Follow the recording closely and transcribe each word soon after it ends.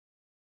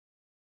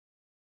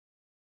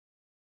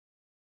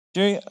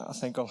Jerry, I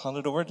think I'll hand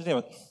it over to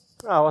David.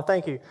 Oh, well,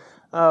 thank you.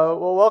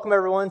 Well, welcome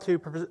everyone to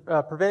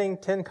Preventing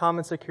 10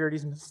 Common Security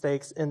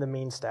Mistakes in the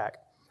Mean Stack.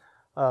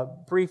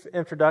 Brief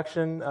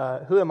introduction.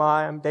 Who am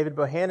I? I'm David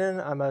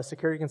Bohannon. I'm a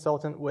security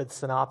consultant with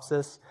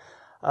Synopsys,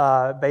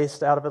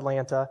 based out of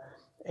Atlanta.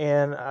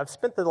 And I've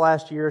spent the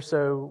last year or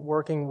so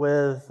working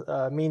with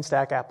mean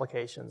stack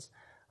applications.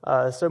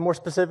 So more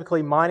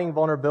specifically, mining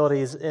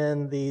vulnerabilities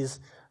in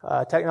these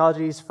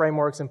technologies,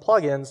 frameworks, and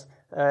plugins,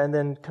 and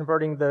then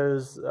converting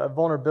those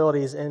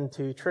vulnerabilities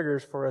into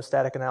triggers for a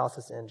static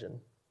analysis engine.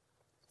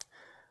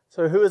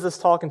 So who is this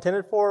talk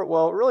intended for?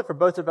 Well, really for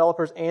both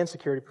developers and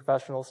security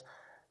professionals.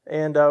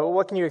 And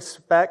what can you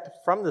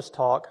expect from this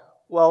talk?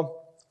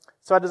 Well,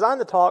 so I designed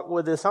the talk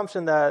with the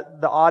assumption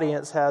that the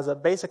audience has a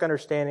basic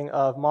understanding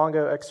of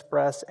Mongo,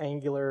 Express,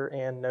 Angular,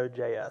 and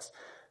Node.js.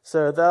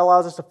 So that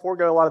allows us to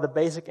forego a lot of the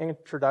basic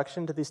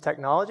introduction to these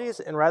technologies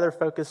and rather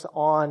focus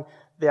on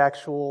the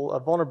actual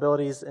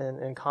vulnerabilities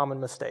and common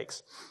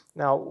mistakes.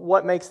 Now,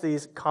 what makes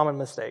these common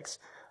mistakes?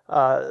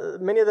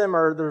 Many of them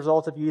are the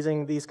result of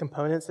using these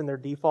components in their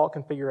default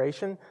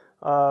configuration,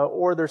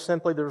 or they're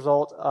simply the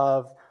result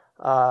of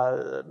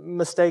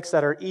mistakes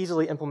that are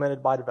easily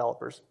implemented by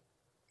developers.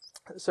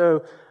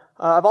 So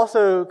I've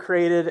also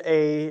created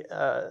a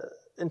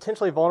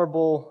intentionally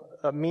vulnerable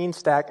mean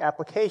stack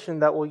application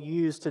that we'll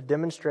use to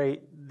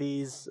demonstrate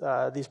these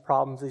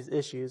problems, these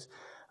issues,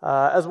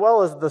 as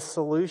well as the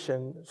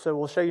solution. So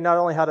we'll show you not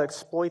only how to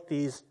exploit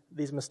these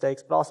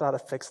mistakes, but also how to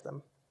fix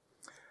them.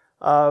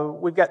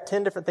 We've got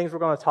 10 different things we're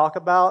going to talk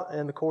about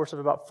in the course of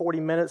about 40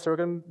 minutes, so we're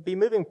going to be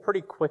moving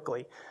pretty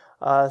quickly.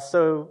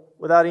 So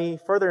without any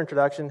further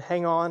introduction,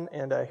 hang on,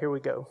 and here we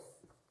go.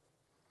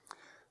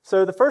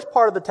 So the first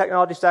part of the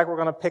technology stack we're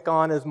going to pick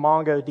on is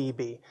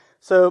MongoDB.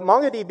 So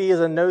MongoDB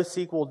is a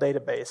NoSQL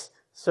database.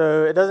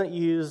 So it doesn't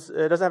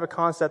have a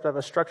concept of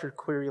a structured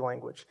query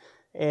language.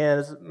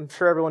 And as I'm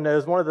sure everyone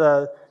knows,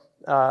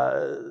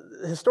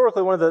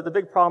 historically one of the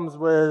big problems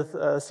with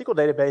a SQL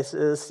database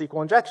is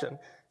SQL injection.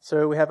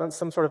 So we have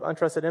some sort of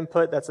untrusted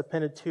input that's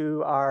appended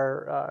to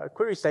our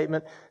query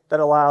statement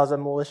that allows a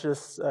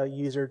malicious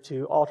user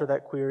to alter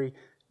that query,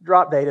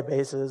 drop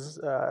databases,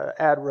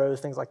 add rows,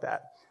 things like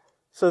that.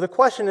 So the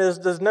question is,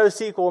 does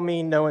NoSQL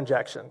mean no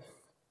injection?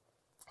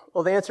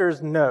 Well, the answer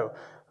is no.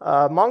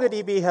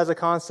 MongoDB has a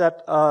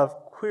concept of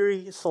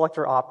query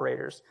selector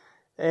operators.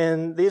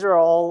 And these are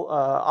all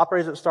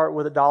operators that start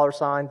with a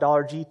 $sign.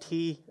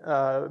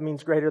 $GT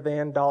means greater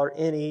than,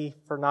 $NE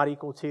for not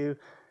equal to,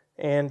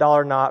 and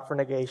 $not for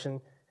negation.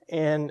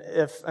 And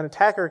if an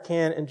attacker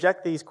can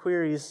inject these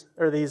queries,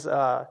 or these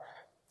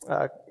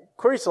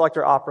query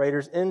selector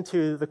operators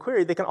into the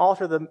query, they can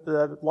alter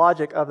the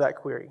logic of that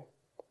query.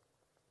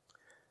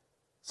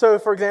 So,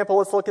 for example,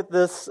 let's look at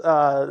this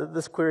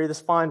query,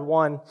 this find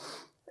one,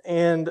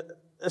 and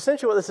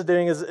essentially what this is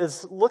doing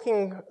is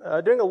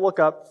doing a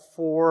lookup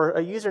for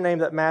a username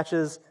that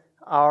matches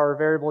our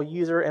variable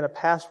user and a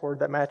password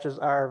that matches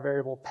our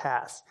variable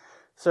pass.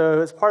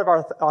 So it's part of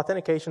our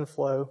authentication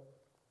flow.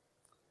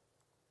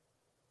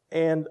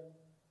 And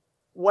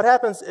what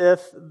happens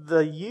if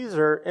the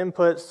user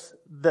inputs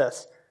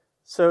this?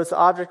 So it's the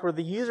object where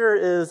the user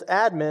is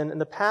admin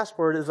and the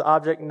password is the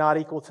object not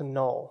equal to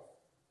null.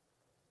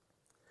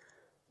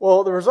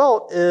 Well, the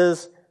result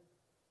is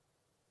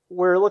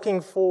we're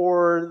looking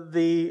for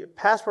the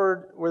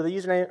password where the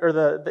username, or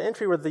the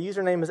entry where the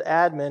username is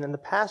admin and the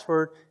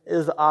password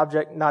is the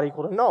object not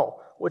equal to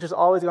null, which is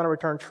always going to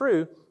return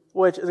true,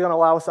 which is going to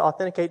allow us to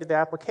authenticate to the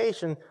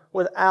application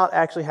without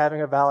actually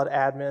having a valid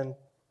admin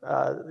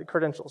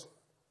credentials.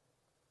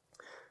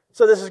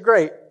 So this is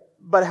great,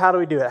 but how do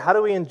we do it? How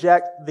do we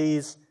inject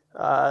these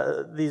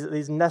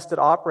nested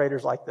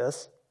operators like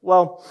this?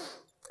 Well,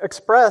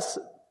 Express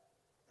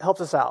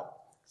helps us out.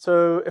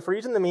 So if we're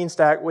using the mean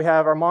stack, we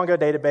have our Mongo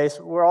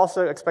database. We're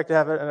also expected to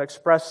have an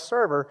Express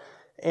server.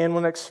 And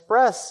when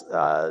Express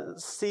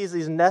sees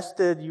these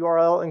nested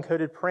URL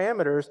encoded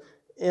parameters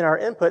in our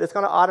input, it's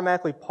going to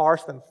automatically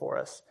parse them for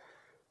us.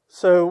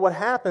 So what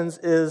happens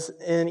is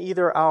in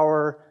either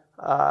our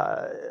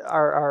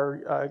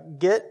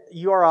get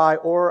URI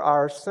or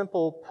our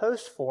simple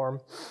post form,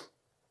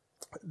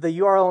 the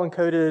URL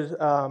encoded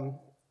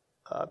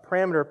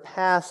parameter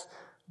pass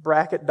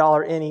bracket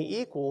 $NE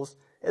equals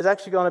is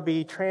actually going to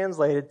be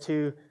translated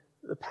to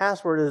the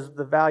password is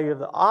the value of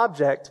the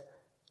object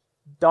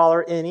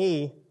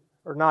 $NE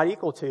or not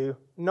equal to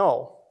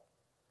null.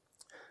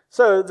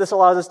 So this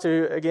allows us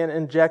to again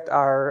inject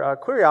our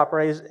query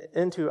operators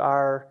into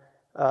our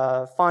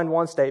find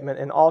one statement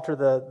and alter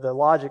the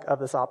logic of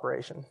this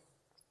operation.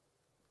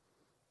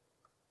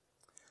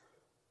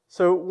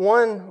 So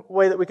one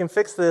way that we can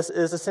fix this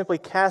is to simply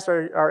cast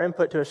our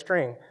input to a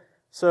string.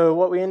 So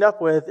what we end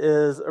up with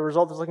is a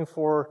result that's looking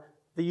for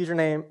the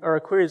username, or a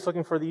query that's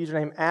looking for the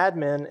username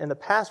admin and the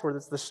password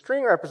that's the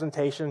string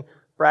representation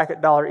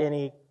bracket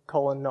 $NE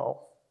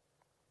 :null.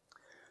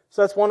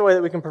 So that's one way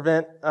that we can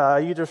prevent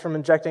users from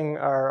injecting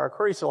our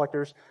query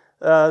selectors.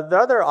 The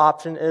other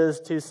option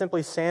is to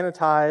simply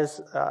sanitize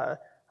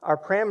our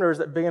parameters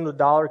that begin with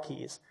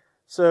 $keys.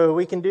 So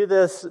we can do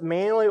this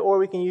manually, or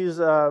we can use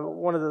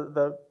one of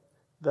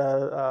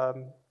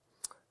the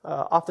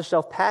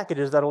off-the-shelf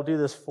packages that will do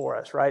this for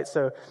us, right?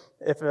 So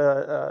if an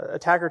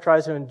attacker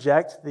tries to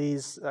inject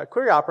these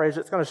query operators,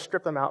 it's going to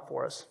strip them out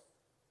for us.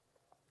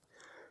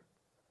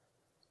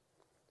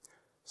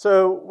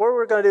 So what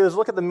we're going to do is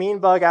look at the mean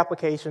bug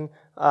application.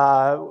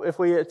 If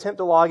we attempt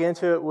to log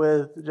into it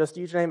with just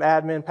username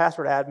admin,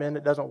 password admin,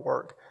 it doesn't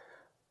work.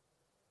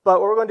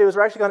 But what we're going to do is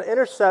we're actually going to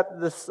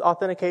intercept this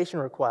authentication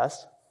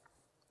request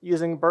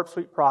using Burp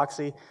Suite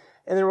proxy,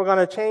 and then we're going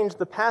to change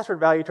the password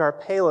value to our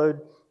payload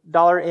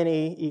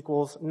 $ne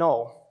equals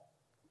null.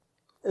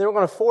 And then we're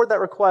going to forward that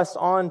request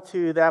on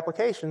to the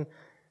application,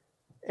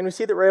 and we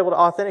see that we're able to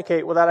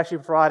authenticate without actually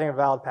providing a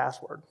valid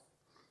password.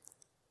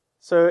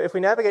 So if we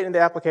navigate into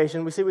the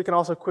application, we see we can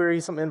also query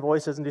some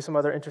invoices and do some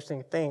other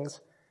interesting things.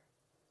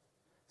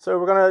 So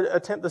we're going to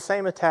attempt the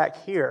same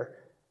attack here.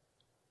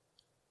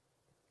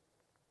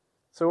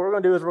 So what we're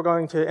going to do is we're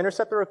going to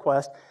intercept the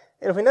request.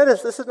 And if we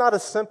notice, this is not a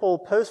simple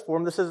post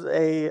form. This is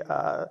a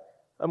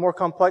more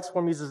complex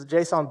form, uses a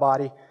JSON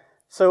body.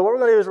 So what we're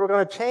going to do is we're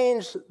going to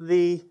change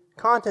the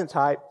content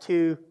type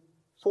to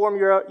form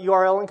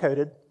URL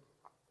encoded.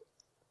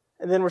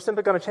 And then we're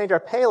simply going to change our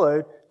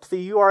payload to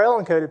the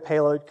URL encoded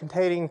payload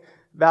containing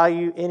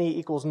value ne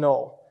equals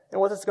null. And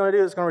what it's going to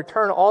do is it's going to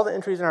return all the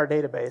entries in our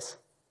database.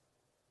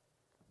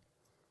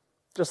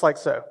 Just like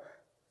so.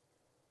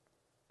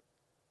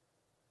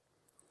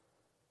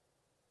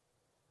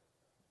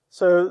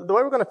 So the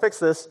way we're going to fix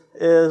this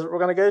is we're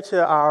going to go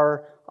to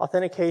our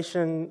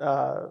authentication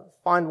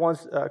find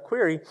once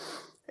query,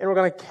 and we're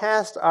going to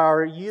cast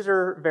our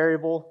user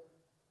variable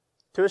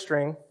to a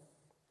string,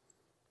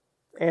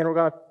 and we're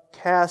going to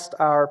cast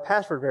our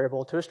password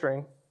variable to a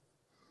string,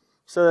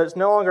 so that it's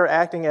no longer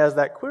acting as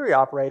that query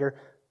operator,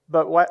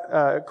 but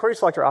query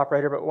selector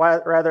operator, but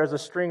rather as a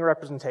string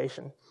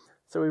representation.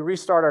 So we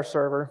restart our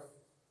server.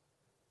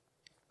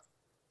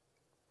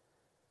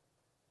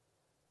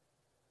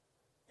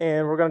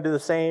 And we're going to do the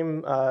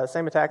same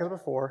attack as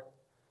before.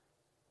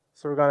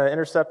 So we're going to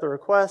intercept the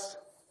request.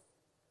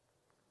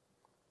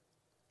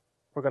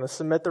 We're going to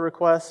submit the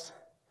request.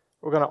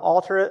 We're going to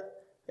alter it,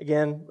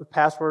 again, with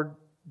password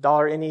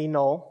 $ne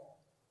null.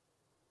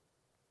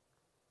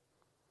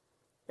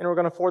 And we're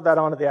going to forward that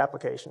onto the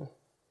application.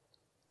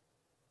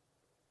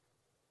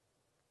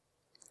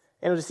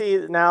 And we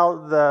see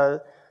now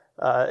the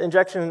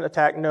injection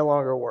attack no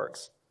longer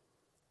works.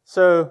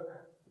 So,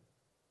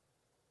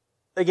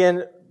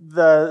 again,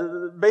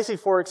 basically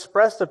for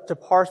Express to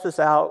parse this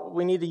out,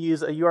 we need to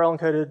use a URL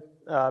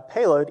encoded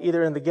payload,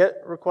 either in the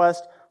GET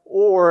request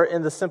or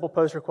in the simple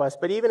POST request.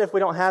 But even if we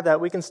don't have that,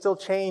 we can still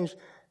change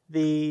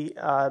the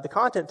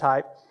content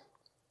type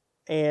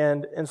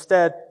and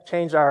instead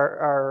change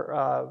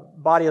our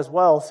body as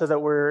well, so that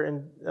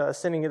we're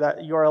sending that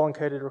URL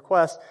encoded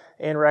request,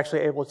 and we're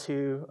actually able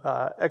to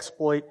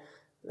exploit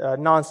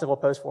non-simple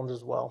POST forms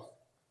as well.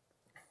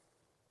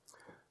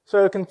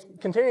 So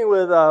continuing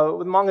with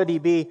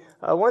MongoDB,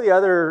 one of the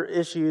other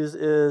issues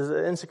is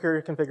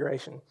insecure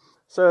configuration.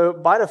 So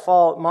by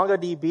default,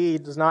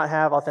 MongoDB does not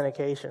have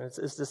authentication.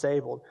 It's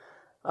disabled.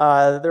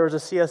 There was a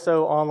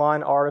CSO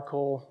online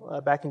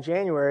article back in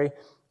January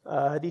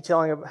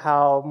detailing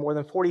how more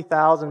than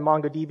 40,000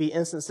 MongoDB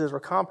instances were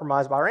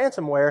compromised by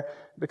ransomware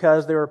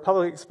because they were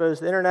publicly exposed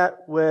to the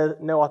internet with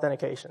no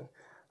authentication.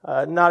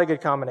 Not a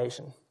good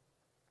combination.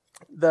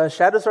 The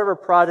Shadow Server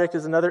project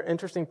is another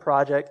interesting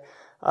project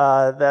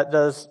that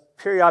does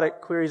periodic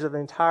queries of the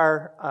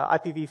entire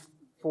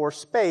IPv4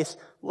 space,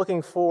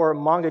 looking for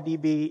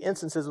MongoDB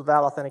instances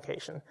without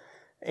authentication.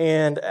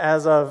 And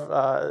as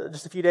of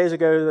just a few days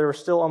ago, there were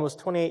still almost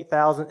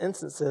 28,000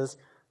 instances,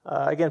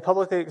 again,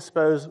 publicly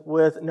exposed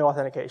with no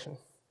authentication.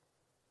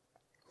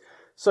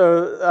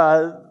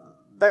 So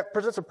that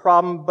presents a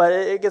problem, but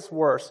it gets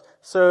worse.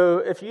 So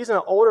if you're using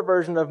an older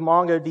version of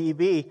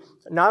MongoDB,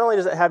 not only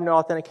does it have no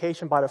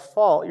authentication by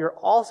default, you're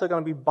also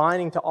going to be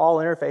binding to all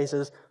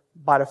interfaces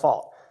by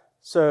default.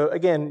 So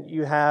again,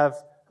 you have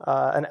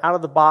an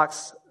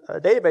out-of-the-box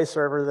database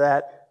server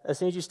that, as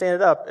soon as you stand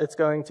it up, it's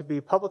going to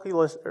be publicly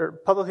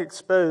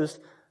exposed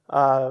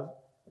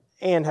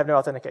and have no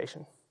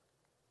authentication.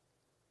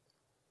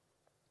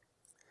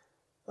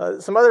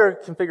 Some other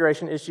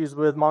configuration issues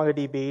with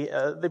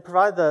MongoDB, they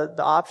provide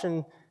the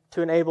option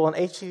to enable an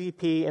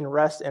HTTP and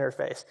REST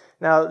interface.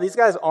 Now, these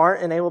guys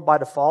aren't enabled by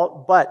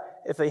default,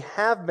 but if they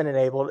have been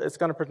enabled, it's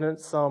going to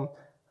present some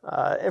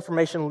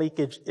information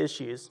leakage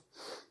issues.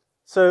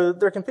 So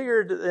they're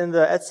configured in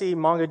the etc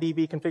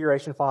MongoDB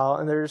configuration file,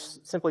 and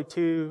there's simply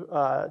two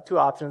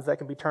options that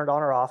can be turned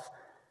on or off.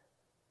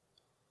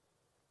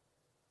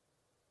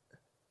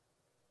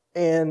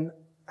 And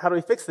how do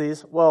we fix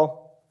these?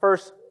 Well,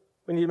 first,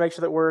 we need to make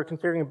sure that we're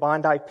configuring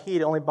bind IP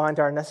to only bind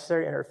to our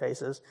necessary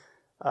interfaces.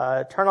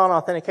 Turn on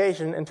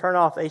authentication and turn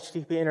off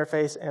HTTP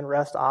interface and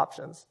REST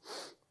options.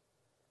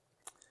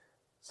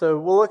 So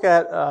we'll look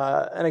at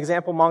an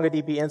example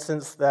MongoDB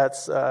instance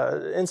that's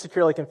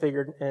insecurely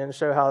configured and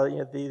show how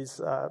these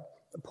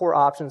poor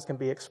options can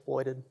be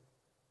exploited.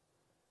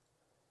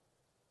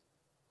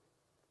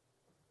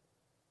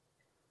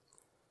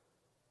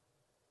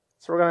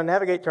 So we're going to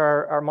navigate to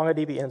our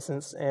MongoDB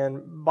instance,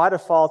 and by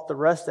default, the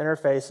REST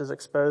interface is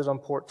exposed on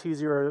port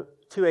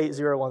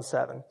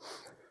 28017.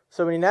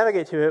 So when you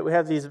navigate to it, we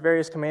have these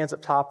various commands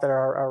up top that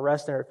are our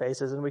REST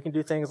interfaces, and we can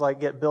do things like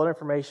get build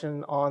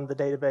information on the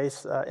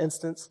database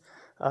instance,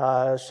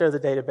 show the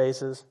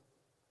databases.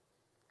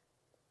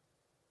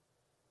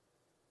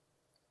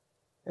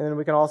 And then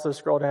we can also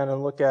scroll down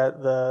and look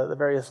at the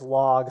various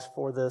logs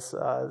for this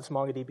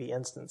MongoDB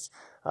instance.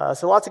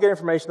 So lots of good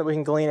information that we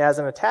can glean as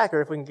an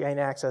attacker if we can gain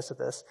access to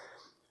this.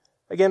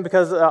 Again,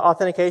 because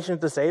authentication is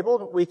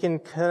disabled, we can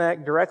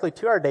connect directly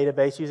to our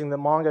database using the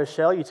Mongo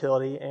shell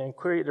utility and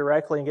query it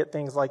directly and get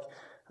things like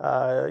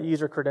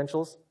user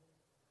credentials.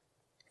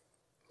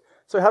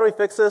 So how do we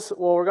fix this?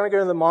 Well, we're going to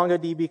go to the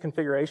MongoDB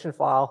configuration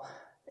file,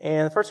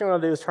 and the first thing we're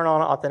going to do is turn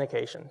on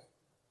authentication.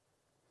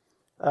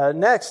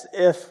 Next,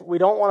 if we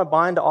don't want to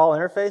bind to all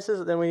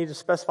interfaces, then we need to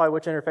specify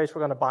which interface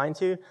we're going to bind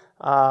to.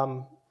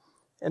 And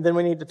then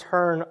we need to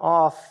turn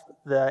off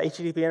the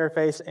HTTP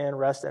interface and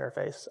REST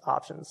interface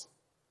options.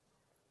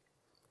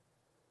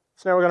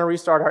 So now we're going to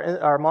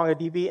restart our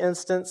MongoDB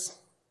instance.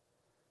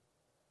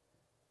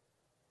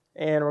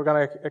 And we're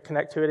going to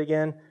connect to it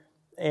again.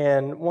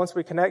 And once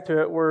we connect to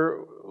it,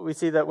 we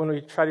see that when we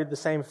try to do the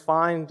same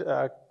find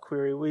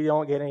query, we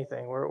don't get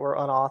anything. We're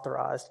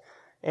unauthorized.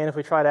 And if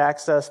we try to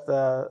access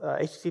the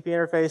HTTP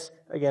interface,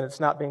 again, it's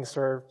not being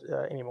served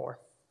anymore.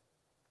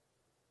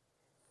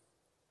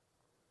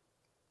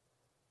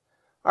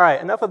 All right,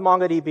 enough with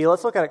MongoDB.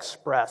 Let's look at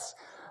Express.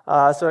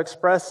 So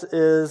Express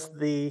is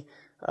the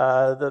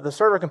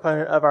server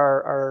component of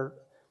our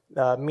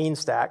mean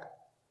stack.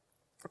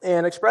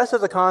 And Express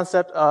is a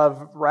concept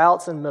of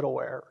routes and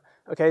middleware.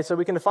 Okay, so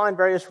we can define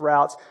various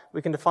routes.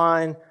 We can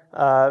define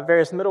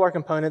various middleware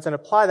components and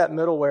apply that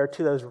middleware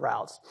to those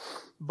routes.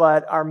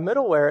 But our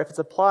middleware, if it's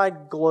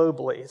applied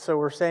globally, so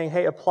we're saying,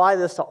 hey, apply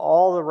this to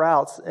all the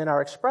routes in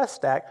our Express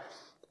stack,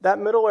 that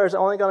middleware is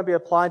only going to be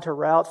applied to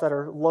routes that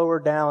are lower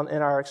down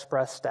in our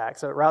Express stack,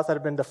 so routes that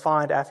have been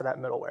defined after that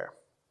middleware.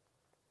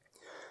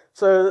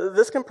 So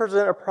this can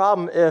present a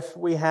problem if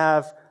we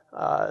have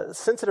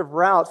sensitive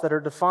routes that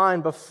are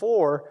defined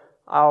before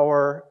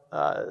our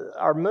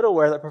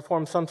middleware that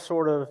performs some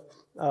sort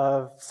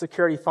of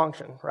security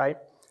function, right?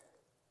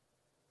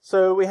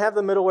 So we have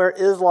the middleware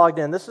is logged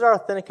in. This is our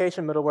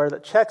authentication middleware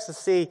that checks to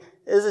see,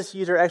 is this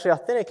user actually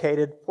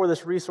authenticated for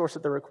this resource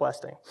that they're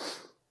requesting?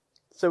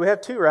 So we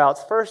have two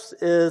routes. First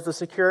is the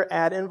secure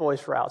add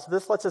invoice route. So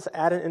this lets us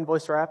add an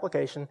invoice to our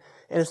application,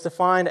 and it's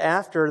defined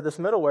after this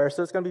middleware,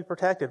 so it's going to be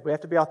protected. We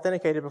have to be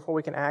authenticated before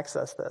we can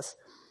access this.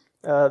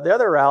 The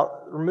other route,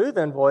 remove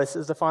invoice,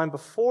 is defined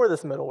before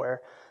this middleware.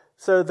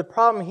 So the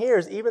problem here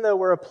is even though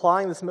we're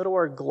applying this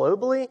middleware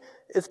globally,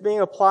 it's being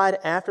applied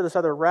after this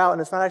other route,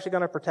 and it's not actually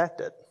going to protect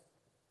it.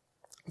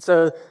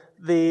 So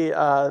the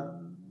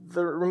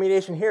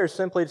remediation here is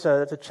simply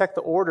to check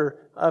the order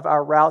of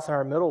our routes and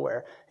our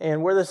middleware.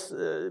 And where this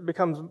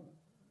becomes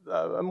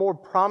a more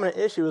prominent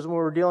issue is when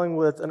we're dealing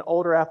with an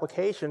older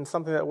application,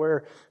 something that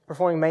we're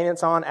performing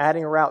maintenance on,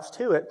 adding routes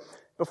to it.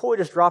 Before we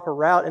just drop a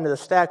route into the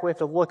stack, we have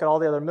to look at all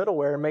the other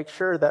middleware and make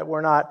sure that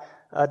we're not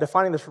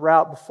defining this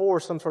route before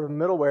some sort of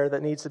middleware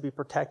that needs to be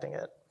protecting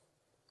it.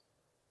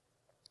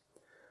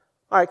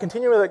 All right,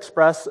 continuing with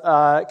Express,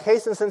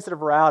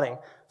 case-insensitive routing.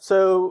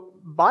 So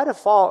by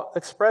default,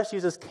 Express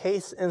uses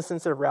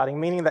case-insensitive routing,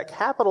 meaning that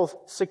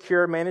capital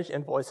secure managed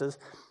invoices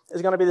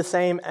is going to be the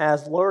same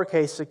as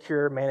lowercase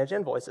secure managed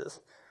invoices.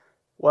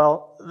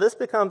 Well, this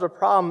becomes a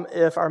problem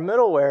if our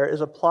middleware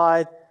is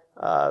applied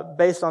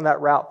based on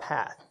that route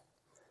path.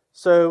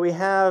 So we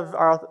have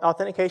our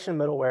authentication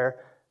middleware,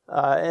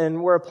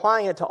 and we're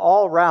applying it to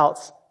all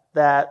routes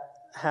that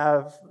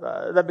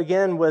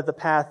begin with the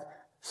path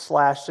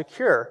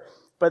 /secure.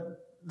 But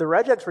the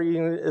regex we're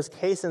using is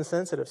case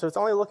insensitive, so it's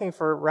only looking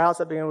for routes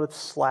that begin with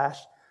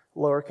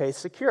 /lowercase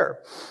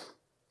secure.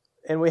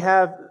 And we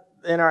have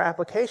in our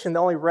application the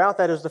only route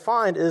that is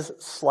defined is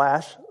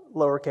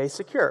 /lowercase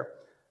secure.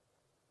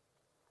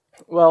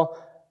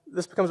 Well,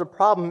 this becomes a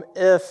problem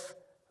if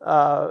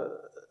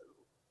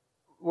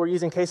we're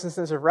using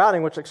case-insensitive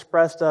routing, which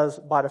Express does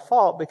by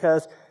default,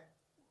 because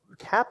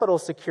capital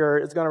secure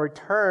is going to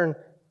return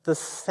the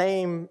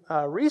same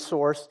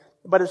resource,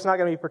 but it's not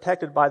going to be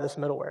protected by this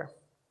middleware.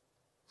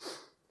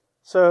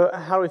 So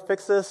how do we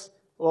fix this?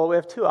 Well, we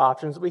have two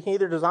options. We can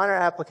either design our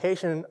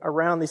application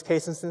around these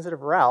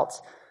case-insensitive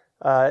routes.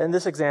 In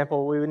this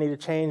example, we would need to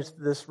change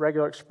this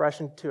regular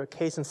expression to a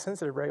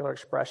case-insensitive regular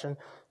expression,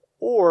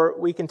 or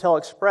we can tell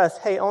Express,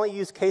 hey, only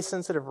use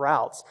case-sensitive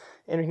routes.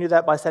 And we can do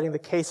that by setting the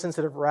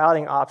case-sensitive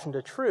routing option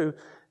to true,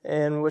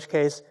 in which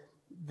case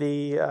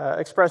the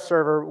Express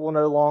server will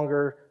no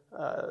longer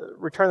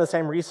return the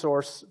same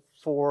resource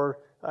for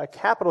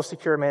capital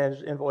secure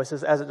managed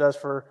invoices as it does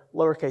for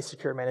lowercase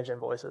secure managed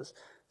invoices.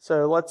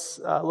 So let's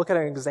look at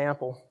an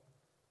example.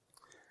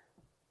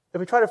 If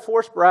we try to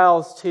force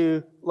browse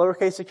to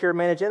lowercase secure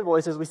managed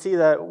invoices, we see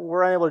that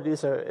we're unable to do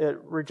so. It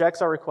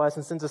rejects our request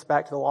and sends us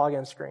back to the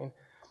login screen.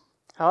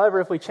 However,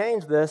 if we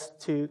change this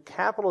to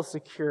capital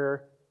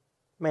secure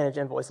managed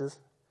invoices,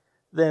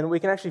 then we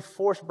can actually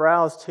force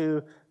browse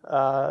to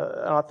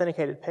an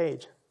authenticated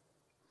page.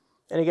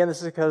 And again, this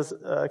is because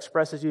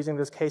Express is using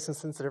this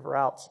case-insensitive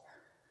routes.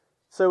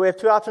 So we have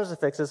two options to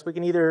fix this. We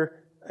can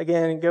either,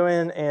 again, go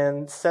in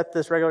and set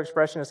this regular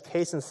expression as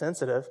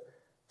case-insensitive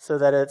so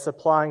that it's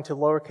applying to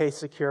lowercase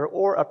secure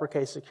or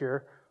uppercase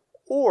secure,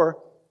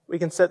 or we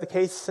can set the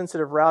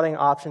case-sensitive routing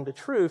option to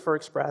true for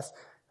Express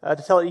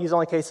to tell it to use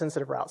only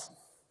case-sensitive routes.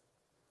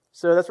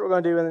 So that's what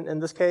we're going to do in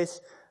this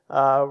case.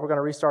 We're going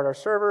to restart our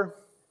server.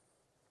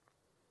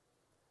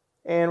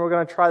 And we're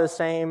going to try the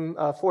same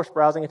forced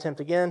browsing attempt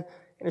again.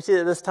 And you see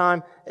that this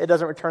time, it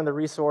doesn't return the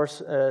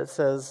resource. It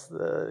says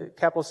the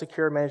capital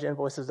secure manage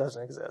invoices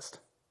doesn't exist.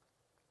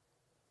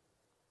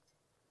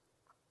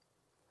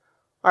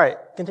 All right,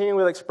 continuing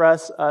with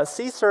Express,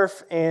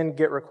 CSRF and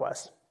GET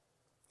request.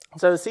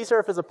 So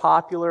CSRF is a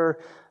popular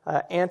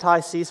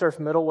anti-CSRF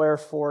middleware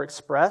for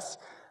Express.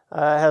 It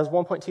has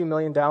 1.2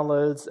 million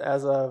downloads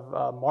as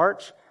of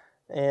March,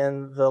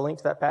 and the link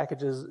to that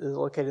package is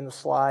located in the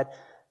slide.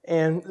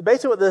 And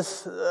basically what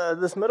this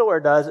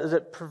middleware does is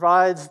it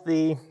provides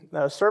the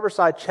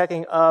server-side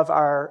checking of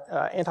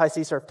our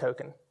anti-CSRF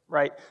token,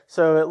 right?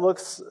 So it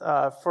looks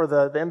for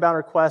the inbound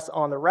request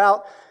on the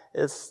route,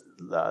 it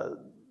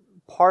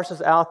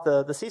parses out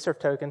the CSRF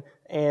token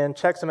and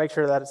checks to make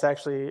sure that it's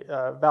actually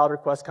a valid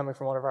request coming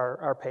from one of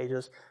our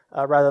pages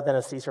rather than a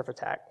CSRF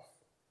attack.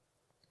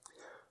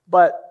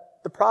 But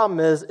the problem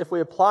is if we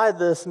apply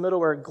this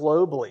middleware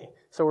globally,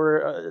 so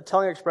we're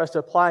telling Express to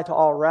apply to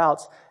all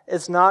routes,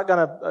 it's not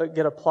going to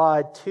get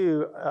applied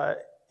to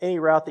any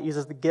route that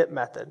uses the GET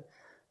method.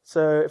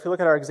 So if you look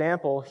at our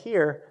example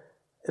here,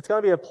 it's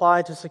going to be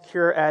applied to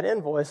secure add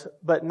invoice,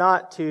 but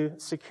not to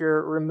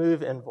secure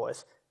remove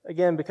invoice.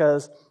 Again,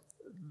 because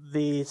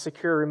the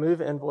secure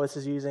remove invoice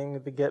is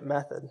using the GET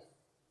method.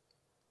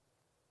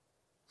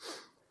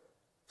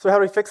 So how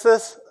do we fix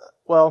this?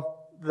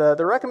 Well,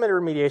 the recommended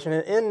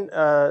remediation in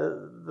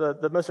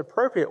the most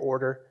appropriate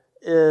order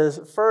is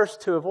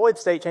first to avoid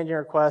state changing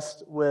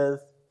requests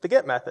with the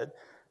GET method.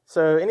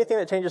 So anything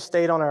that changes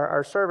state on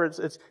our server,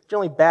 it's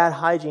generally bad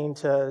hygiene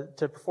to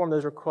perform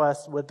those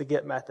requests with the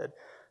GET method.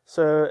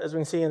 So as we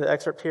can see in the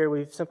excerpt here,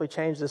 we've simply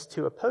changed this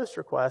to a post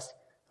request.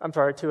 I'm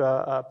sorry, to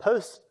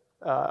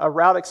a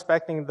route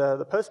expecting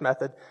the post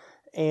method.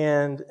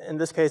 And in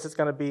this case, it's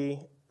going to be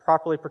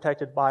properly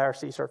protected by our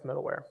CSRF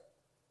middleware.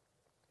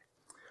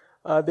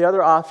 The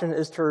other option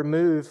is to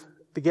remove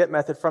the GET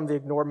method from the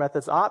ignore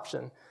methods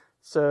option.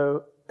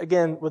 So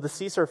again, with the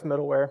CSRF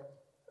middleware,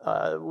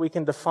 we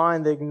can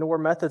define the ignore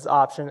methods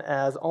option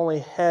as only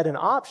head and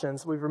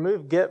options. We've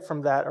removed GET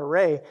from that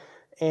array,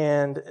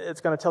 and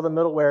it's going to tell the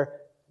middleware,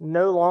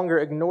 no longer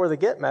ignore the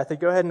GET method.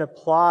 Go ahead and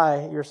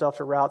apply yourself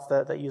to routes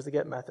that use the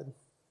GET method.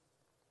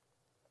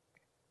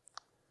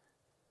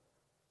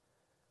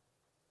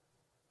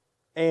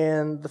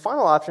 And the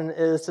final option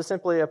is to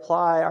simply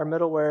apply our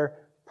middleware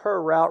per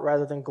route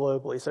rather than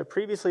globally. So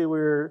previously we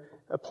were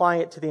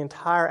applying it to the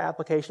entire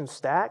application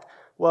stack.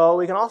 Well,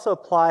 we can also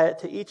apply it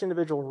to each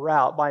individual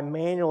route by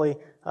manually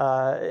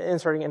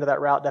inserting into that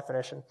route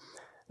definition.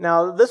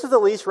 Now, this is the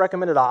least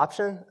recommended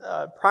option,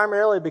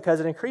 primarily because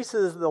it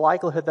increases the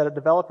likelihood that a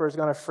developer is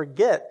going to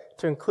forget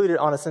to include it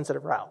on a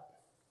sensitive route.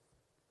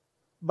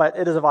 But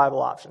it is a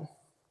viable option.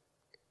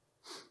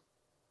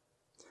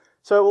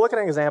 So we'll look at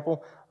an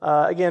example.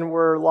 Again,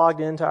 we're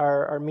logged into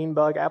our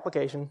mean-bug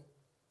application,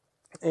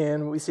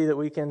 and we see that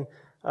we can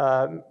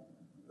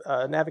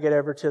navigate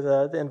over to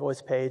the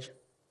invoice page.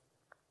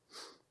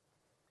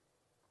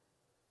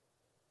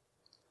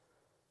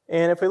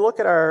 And if we look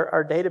at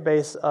our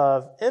database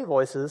of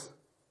invoices,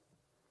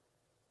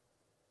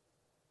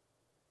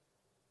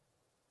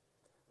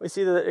 we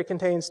see that it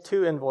contains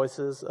two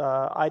invoices,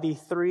 ID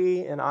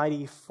 3 and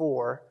ID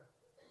 4.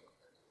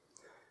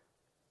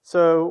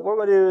 So what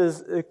we're going to do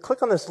is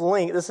click on this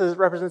link. This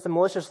represents a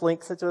malicious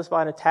link sent to us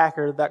by an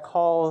attacker that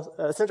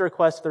sends a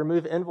request to the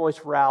remove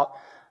invoice route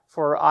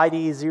for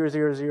ID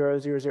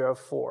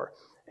 000004.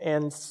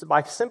 And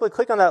by simply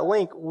clicking on that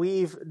link,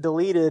 we've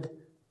deleted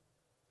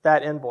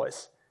that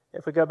invoice.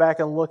 If we go back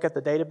and look at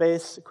the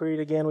database, query it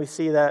again, we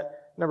see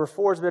that number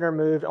 4 has been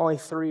removed, only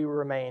 3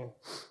 remain.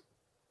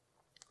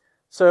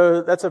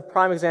 So that's a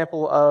prime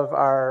example of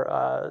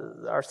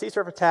our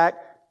CSRF attack.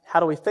 How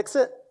do we fix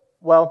it?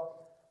 Well,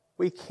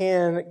 we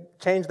can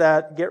change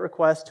that GET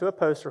request to a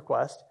post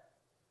request,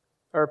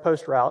 or a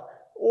post route,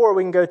 or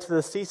we can go to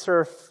the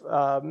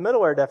CSRF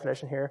middleware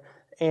definition here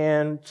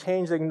and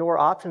change the ignore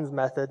options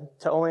method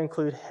to only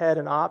include head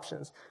and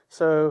options.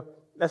 So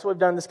that's what we've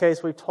done in this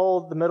case. We've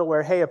told the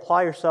middleware, hey,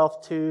 apply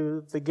yourself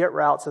to the GET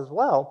routes as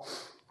well.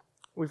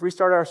 We've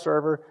restarted our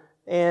server,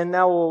 and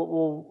now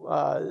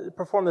we'll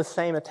perform the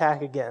same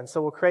attack again.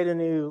 So we'll create a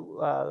new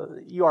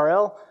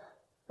URL.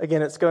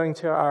 Again, it's going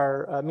to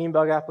our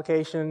mean-bug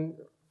application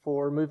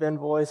for remove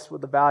invoice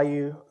with the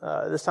value.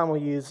 This time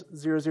we'll use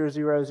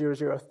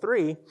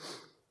 000003,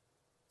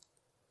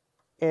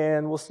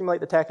 and we'll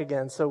simulate the attack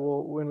again. So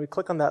when we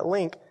click on that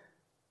link,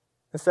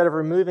 instead of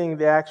removing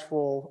the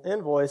actual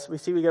invoice, we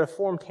see we get a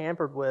form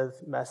tampered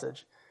with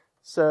message.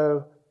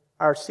 So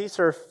our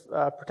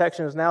CSRF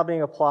protection is now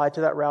being applied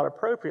to that route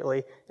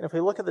appropriately. And if we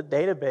look at the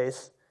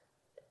database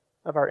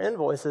of our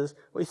invoices,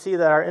 we see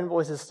that our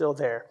invoice is still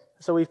there.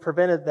 So we've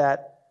prevented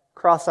that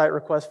cross-site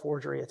request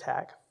forgery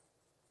attack.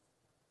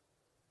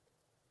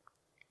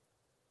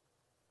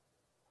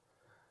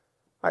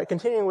 All right,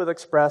 continuing with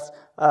Express,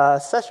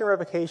 session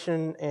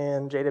revocation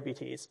and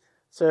JWTs.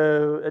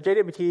 So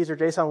JWTs, or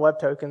JSON Web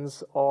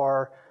Tokens,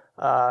 are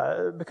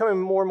becoming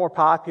more and more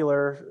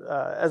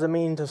popular as a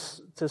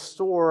means to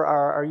store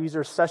our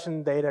users'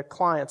 session data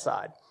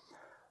client-side.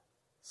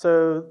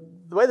 So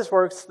the way this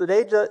works, the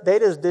data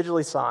is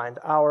digitally signed.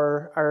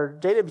 Our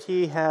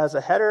JWT has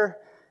a header,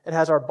 it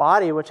has our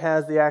body, which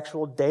has the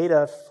actual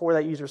data for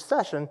that user's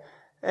session,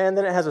 and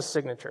then it has a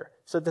signature.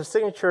 So the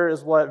signature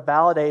is what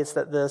validates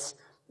that this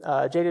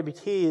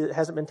JWT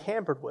hasn't been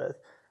tampered with.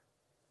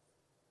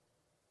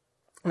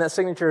 And that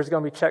signature is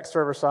going to be checked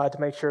server-side to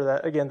make sure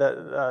that, again,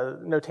 that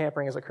no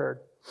tampering has occurred.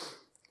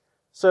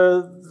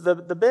 So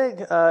the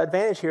big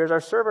advantage here is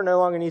our server no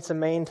longer needs to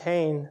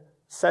maintain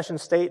session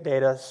state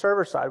data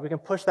server-side. We can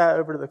push that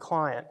over to the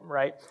client,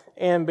 right?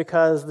 And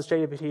because this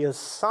JWT is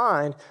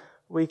signed,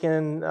 we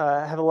can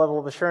have a level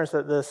of assurance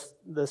that this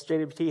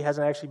JWT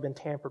hasn't actually been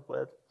tampered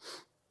with.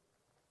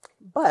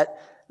 But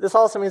this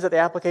also means that the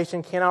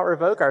application cannot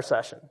revoke our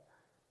session.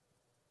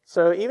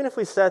 So even if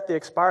we set the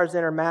expires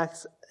in or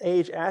max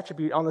age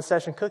attribute on the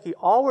session cookie,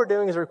 all we're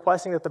doing is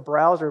requesting that the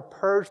browser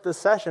purge the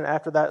session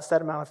after that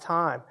set amount of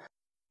time.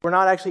 We're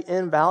not actually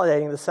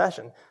invalidating the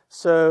session.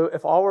 So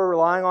if all we're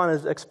relying on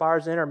is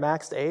expires in or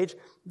maxed age,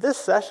 this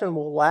session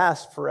will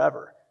last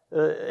forever.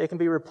 It can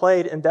be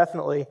replayed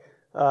indefinitely,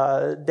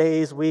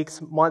 days,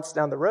 weeks, months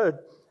down the road,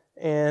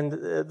 and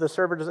the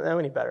server doesn't know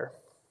any better.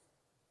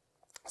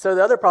 So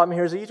the other problem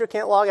here is the user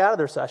can't log out of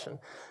their session.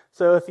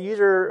 So if the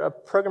user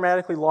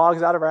programmatically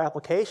logs out of our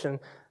application,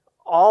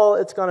 all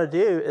it's going to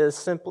do is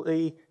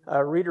simply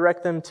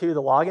redirect them to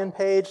the login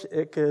page.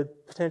 It could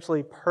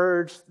potentially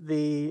purge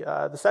the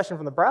session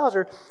from the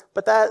browser,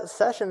 but that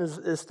session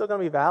is still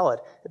going to be valid.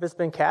 If it's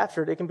been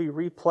captured, it can be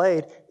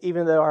replayed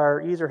even though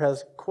our user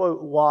has,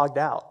 quote, logged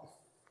out.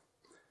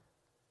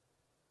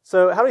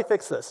 So how do we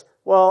fix this?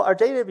 Well, our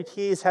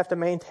JWTs have to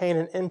maintain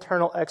an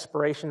internal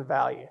expiration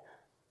value.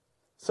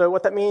 So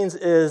what that means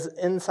is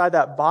inside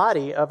that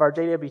body of our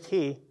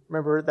JWT,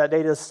 remember that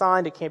data is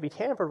signed, it can't be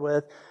tampered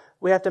with,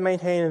 we have to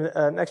maintain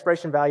an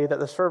expiration value that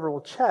the server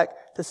will check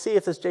to see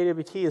if this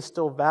JWT is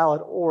still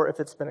valid or if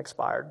it's been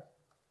expired.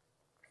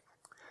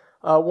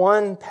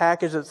 One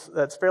package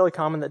that's fairly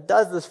common that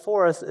does this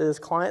for us is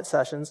client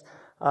sessions.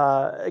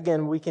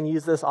 Again, we can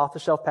use this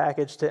off-the-shelf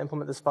package to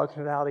implement this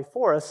functionality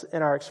for us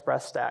in our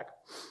Express stack.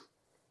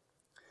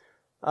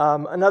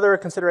 Another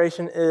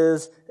consideration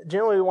is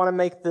generally we want to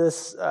make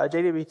this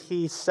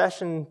JWT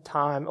session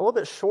time a little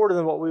bit shorter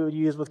than what we would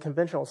use with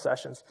conventional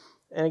sessions.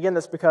 And again,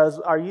 that's because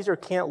our user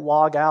can't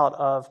log out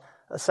of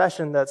a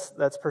session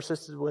that's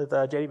persisted with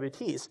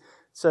JWTs.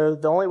 So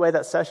the only way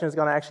that session is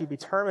going to actually be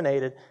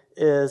terminated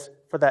is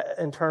for that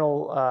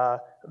internal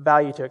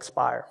value to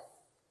expire.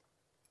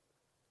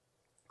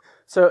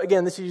 So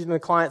again, this is using the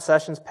client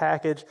sessions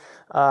package.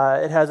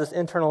 It has this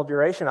internal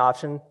duration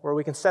option where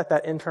we can set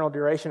that internal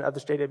duration of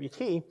this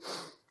JWT,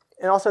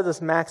 and also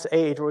this max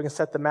age where we can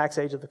set the max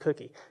age of the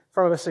cookie.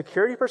 From a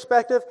security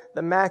perspective,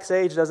 the max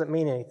age doesn't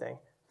mean anything,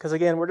 because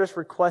again, we're just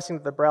requesting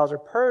that the browser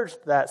purge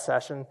that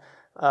session.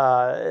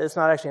 It's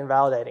not actually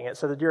invalidating it.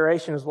 So the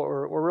duration is what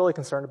we're really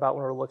concerned about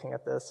when we're looking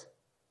at this.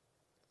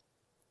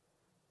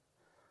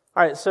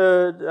 All right,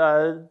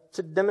 so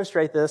to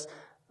demonstrate this,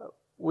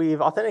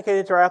 we've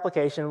authenticated to our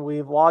application,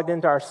 we've logged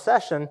into our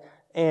session,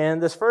 and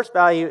this first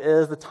value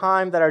is the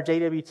time that our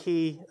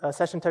JWT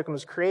session token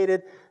was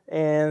created,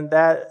 and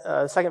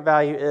that second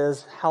value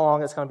is how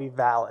long it's going to be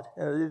valid.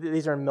 And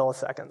these are in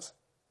milliseconds.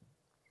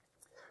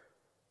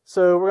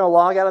 So we're going to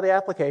log out of the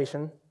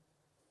application,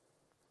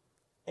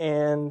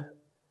 and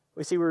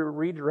we see we're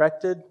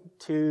redirected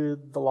to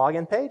the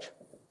login page.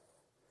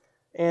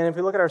 And if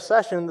we look at our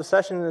session, the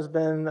session has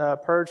been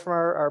purged from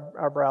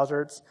our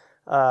browser. It's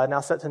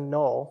now set to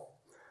null.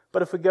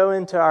 But if we go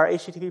into our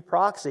HTTP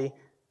proxy,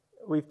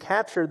 we've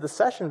captured the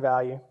session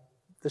value,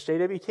 this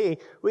JWT,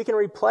 we can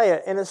replay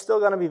it, and it's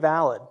still going to be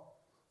valid. All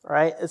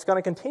right? It's going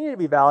to continue to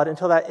be valid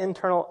until that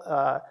internal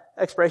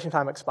expiration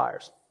time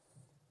expires.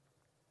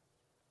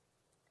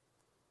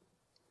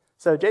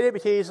 So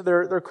JWTs,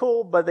 they're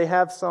cool, but they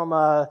have some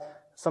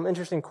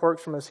interesting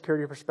quirks from a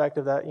security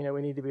perspective that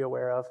we need to be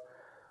aware of.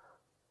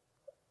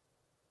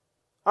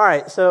 All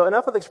right, so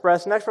enough with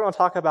Express. Next, we're going to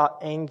talk about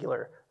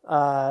Angular.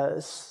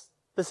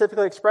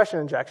 Specifically expression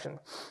injection.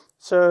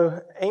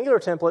 So Angular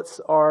templates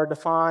are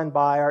defined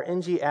by our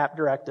ng app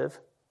directive,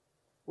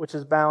 which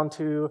is bound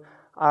to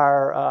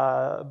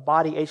our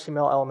body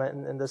HTML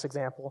element in this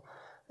example.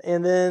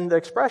 And then the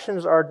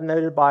expressions are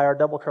denoted by our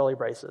double curly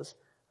braces.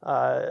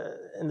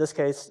 In this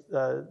case,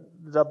 the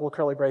double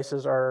curly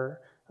braces are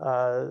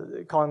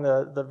calling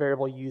the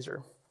variable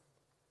user.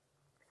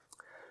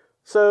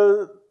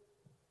 So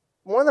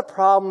one of the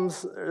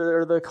problems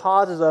or the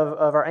causes of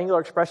our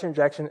Angular expression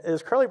injection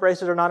is curly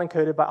braces are not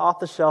encoded by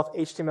off-the-shelf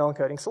HTML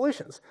encoding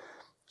solutions.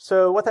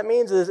 So what that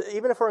means is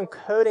even if we're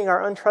encoding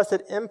our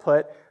untrusted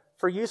input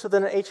for use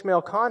within an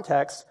HTML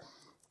context,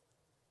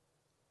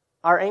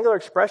 our Angular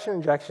expression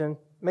injection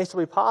may still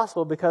be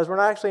possible because we're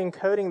not actually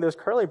encoding those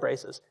curly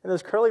braces. And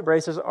those curly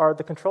braces are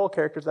the control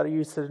characters that are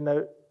used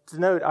to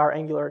denote our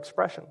Angular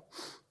expression.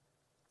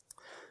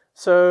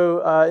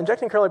 So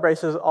injecting curly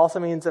braces also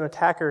means an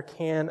attacker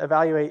can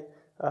evaluate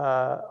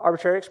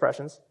arbitrary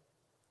expressions.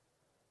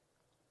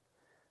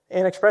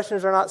 And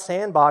expressions are not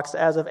sandboxed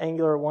as of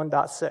Angular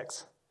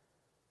 1.6.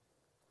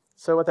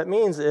 So what that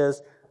means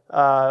is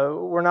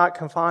we're not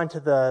confined to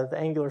the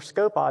Angular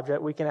scope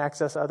object. We can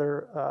access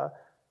other,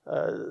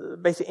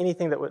 basically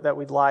anything that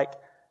we'd like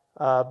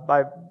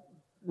by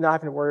not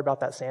having to worry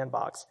about that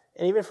sandbox.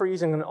 And even if we're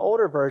using an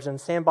older version,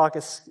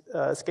 sandbox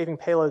escaping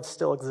payloads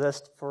still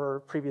exist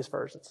for previous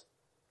versions.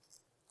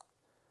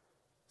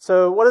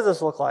 So what does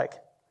this look like?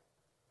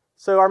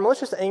 So our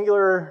malicious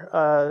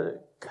Angular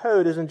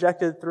code is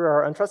injected through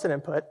our untrusted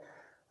input.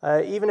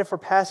 Even if we're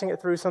passing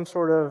it through some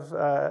sort of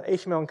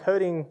HTML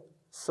encoding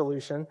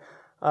solution,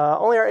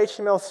 only our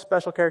HTML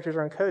special characters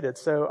are encoded.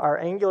 So our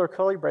Angular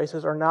curly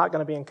braces are not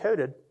going to be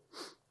encoded.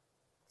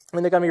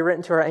 And they're going to be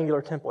written to our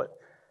Angular template.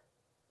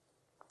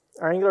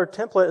 Our Angular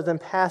template is then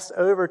passed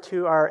over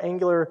to our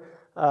Angular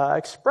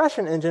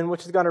expression engine,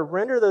 which is going to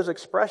render those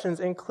expressions,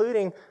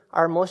 including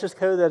our malicious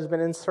code that has been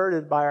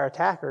inserted by our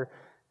attacker,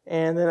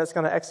 and then it's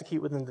going to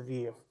execute within the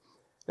view.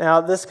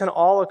 Now, this can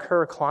all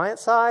occur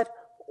client-side,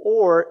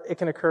 or it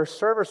can occur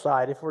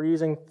server-side if we're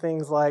using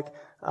things like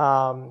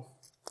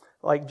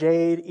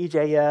Jade,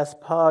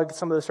 EJS, Pug,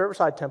 some of the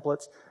server-side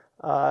templates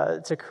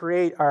to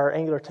create our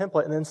Angular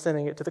template and then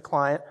sending it to the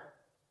client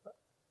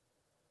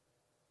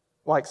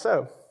like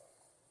so.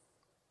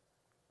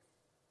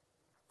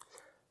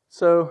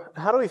 So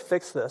how do we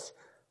fix this?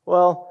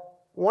 Well,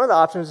 one of the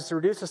options is to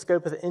reduce the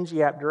scope of the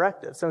ng-app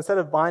directive. So instead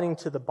of binding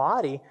to the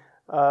body,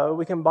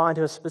 we can bind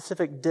to a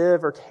specific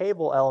div or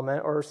table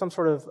element or some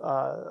sort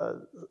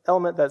of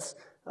element that's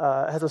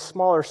has a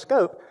smaller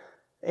scope.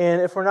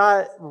 And if we're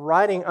not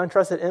writing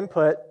untrusted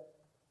input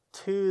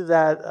to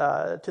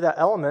that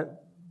element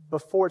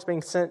before it's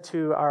being sent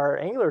to our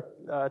Angular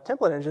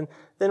template engine,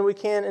 then we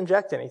can't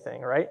inject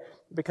anything, right?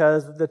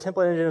 Because the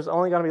template engine is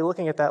only going to be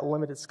looking at that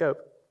limited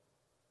scope.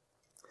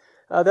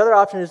 The other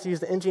option is to use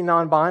the ng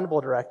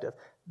non-bindable directive.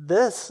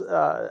 This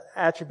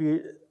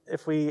attribute,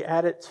 if we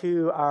add it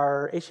to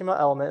our HTML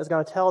element, is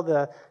going to tell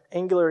the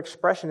Angular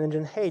expression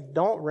engine, hey,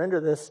 don't render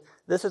this.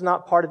 This is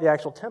not part of the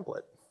actual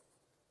template.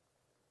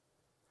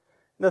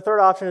 And the third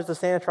option is to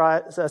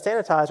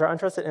sanitize our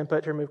untrusted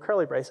input to remove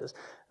curly braces.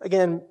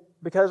 Again,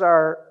 because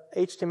our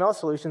HTML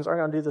solutions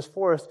aren't going to do this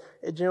for us,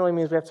 it generally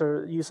means we have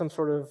to use some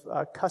sort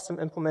of custom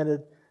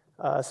implemented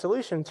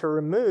solution to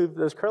remove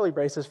those curly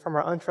braces from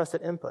our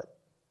untrusted input.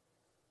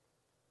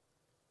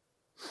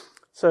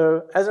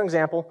 So, as an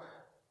example,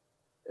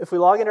 if we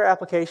log into our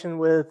application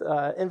with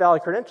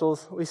invalid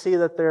credentials, we see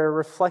that they're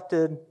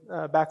reflected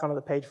back onto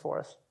the page for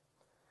us.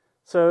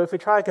 So if we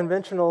try a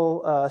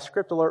conventional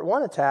script alert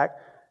 1 attack,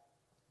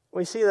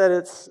 we see that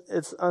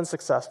it's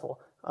unsuccessful.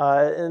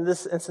 In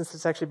this instance,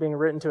 it's actually being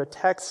written to a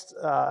text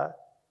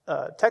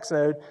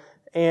node,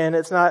 and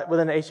it's not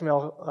within an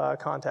HTML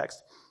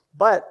context.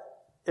 But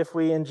if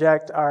we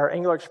inject our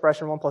Angular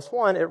expression 1 +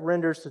 1, it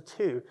renders to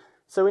 2.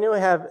 So we know we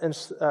have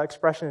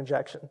expression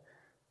injection.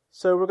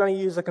 So we're going to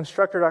use the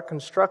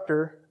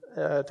constructor.constructor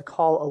to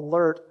call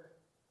alert.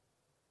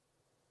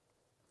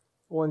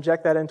 We'll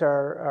inject that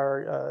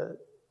into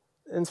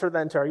insert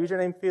that into our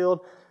username field,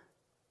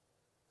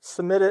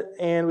 submit it,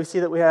 and we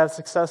see that we have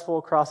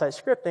successful cross-site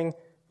scripting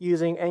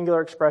using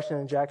Angular expression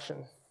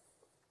injection.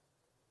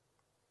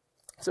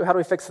 So how do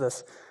we fix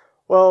this?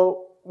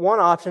 Well,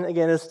 one option,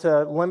 again, is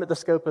to limit the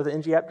scope of the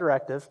ng-app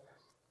directive.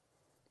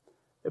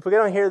 If we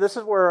get on here, this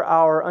is where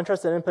our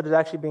untrusted input is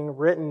actually being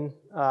written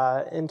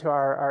into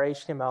our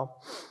HTML.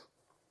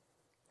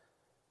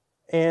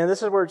 And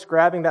this is where it's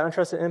grabbing that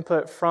untrusted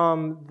input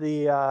from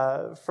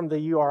the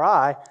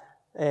URI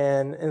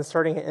and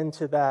inserting it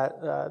into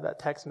that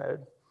text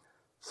node.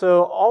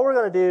 So all we're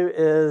going to do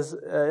is,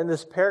 in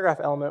this paragraph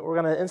element,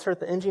 we're going to insert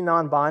the ng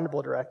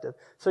non-bindable directive.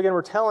 So again,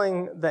 we're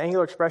telling the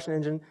Angular expression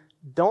engine,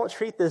 don't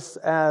treat this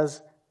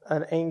as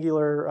an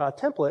Angular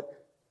template,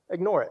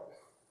 ignore it.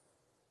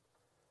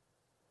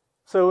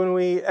 So when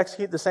we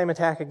execute the same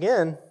attack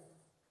again,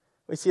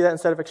 we see that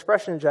instead of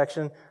expression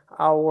injection,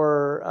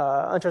 our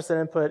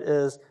untrusted input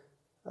is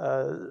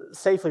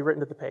safely written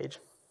to the page.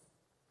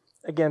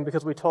 Again,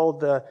 because we told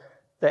the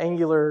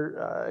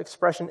Angular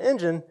expression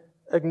engine,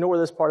 ignore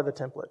this part of the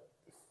template.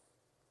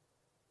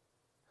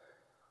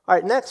 All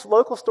right, next,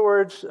 local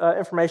storage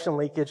information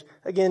leakage,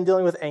 again,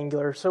 dealing with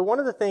Angular. So one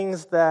of the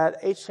things that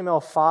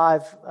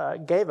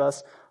HTML5 gave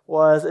us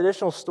was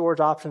additional storage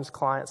options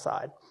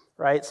client-side.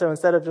 Right? So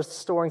instead of just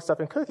storing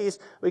stuff in cookies,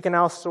 we can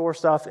now store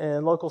stuff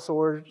in local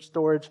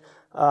storage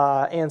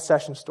and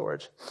session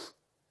storage.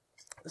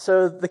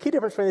 So the key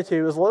difference between the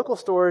two is local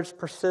storage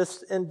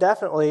persists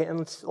indefinitely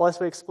unless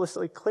we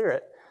explicitly clear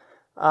it,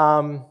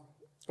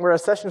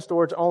 whereas session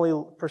storage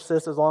only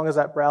persists as long as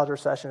that browser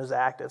session is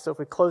active. So if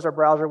we close our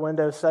browser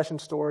window, session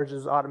storage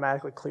is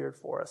automatically cleared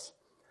for us.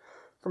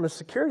 From a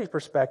security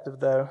perspective,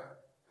 though,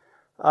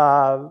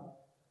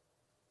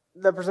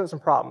 that presents some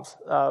problems,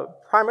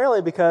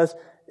 primarily because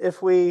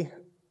if we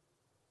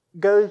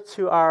go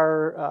to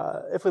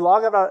if we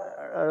log out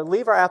or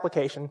leave our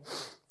application,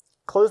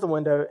 close the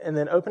window, and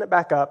then open it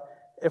back up,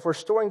 if we're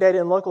storing data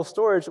in local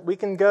storage, we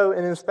can go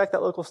and inspect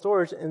that local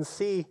storage and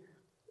see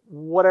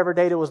whatever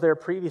data was there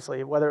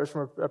previously, whether it was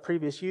from a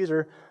previous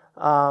user.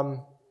 And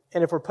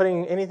if we're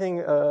putting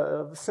anything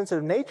of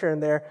sensitive nature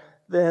in there,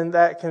 then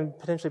that can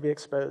potentially be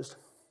exposed.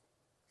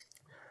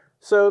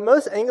 So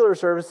most Angular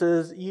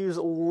services use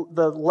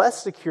the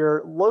less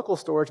secure local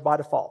storage by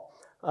default.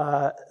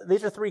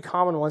 These are three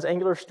common ones.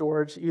 Angular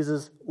Storage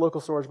uses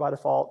local storage by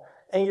default.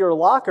 Angular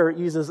Locker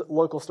uses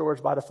local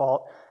storage by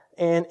default.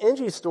 And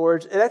ng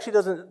Storage, it actually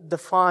doesn't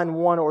define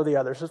one or the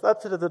other. So it's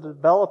up to the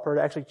developer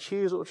to actually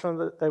choose which one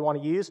that they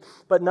want to use.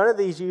 But none of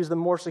these use the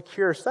more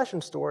secure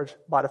session storage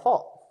by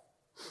default.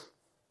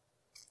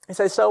 You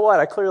say, so what?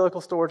 I clear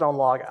local storage on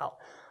logout.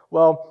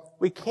 Well,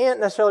 we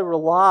can't necessarily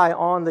rely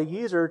on the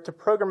user to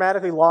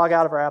programmatically log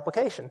out of our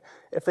application.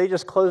 If they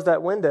just close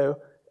that window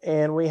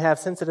and we have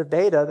sensitive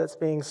data that's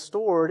being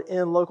stored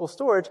in local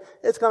storage,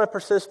 it's going to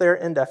persist there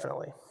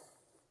indefinitely.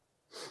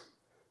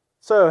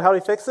 So how do we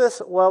fix this?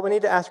 Well, we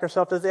need to ask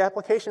ourselves, does the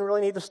application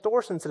really need to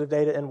store sensitive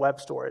data in web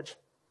storage?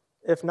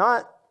 If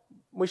not,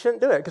 we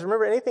shouldn't do it, because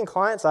remember, anything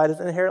client-side is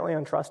inherently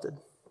untrusted.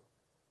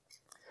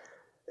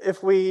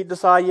 If we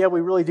decide, yeah, we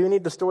really do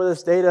need to store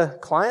this data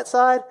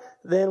client-side,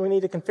 then we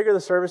need to configure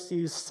the service to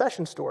use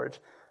session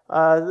storage.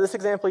 This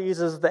example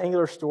uses the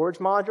Angular storage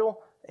module,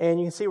 and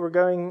you can see we're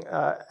going,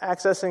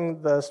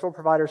 accessing the store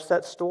provider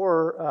set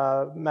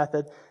store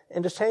method,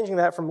 and just changing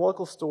that from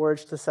local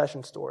storage to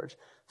session storage.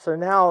 So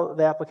now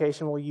the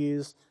application will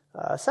use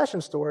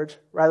session storage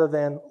rather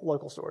than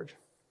local storage.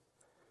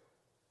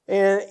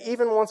 And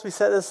even once we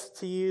set this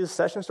to use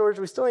session storage,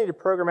 we still need to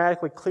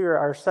programmatically clear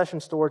our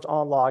session storage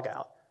on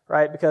logout,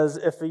 right? Because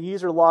if the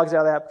user logs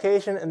out of the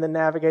application and then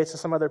navigates to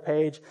some other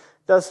page,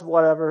 does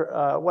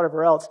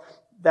whatever else,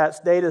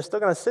 that data is still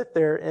going to sit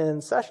there in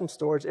session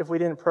storage if we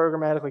didn't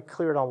programmatically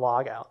clear it on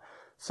logout.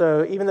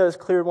 So even though it's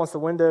cleared once the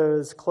window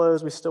is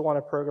closed, we still want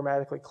to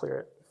programmatically clear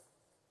it.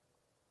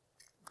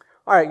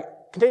 All right,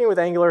 continuing with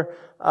Angular,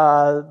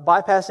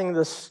 bypassing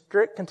the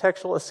strict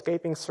contextual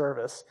escaping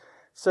service.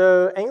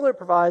 So Angular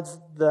provides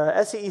the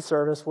SCE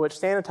service, which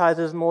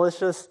sanitizes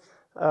malicious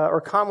or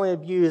commonly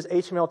abused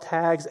HTML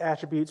tags,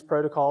 attributes,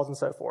 protocols, and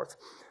so forth.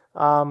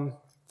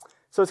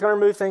 So it's going to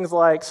remove things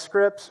like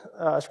script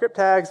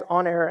tags,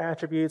 on-error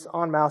attributes,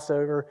 on-mouse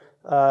over,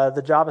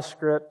 the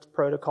JavaScript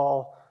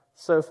protocol,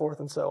 so forth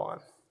and so on.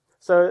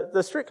 So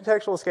the strict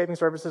contextual escaping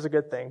service is a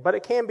good thing, but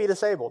it can be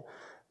disabled.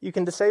 You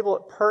can disable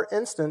it per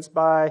instance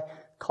by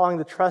calling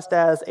the trust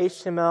as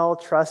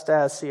HTML, trust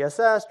as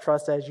CSS,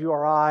 trust as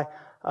URI,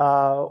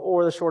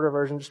 or the shorter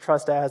version, just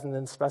trust as, and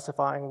then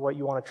specifying what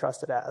you want to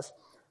trust it as.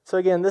 So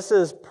again, this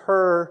is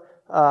per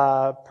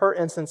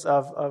instance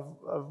of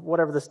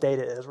whatever this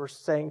data is. We're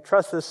saying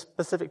trust this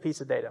specific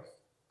piece of data.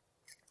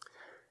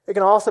 It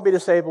can also be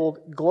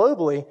disabled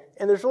globally,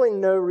 and there's really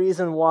no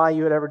reason why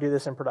you would ever do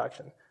this in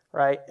production,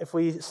 right? If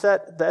we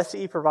set the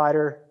SCE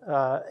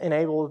provider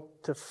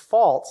enabled to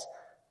false,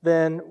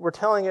 then we're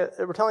telling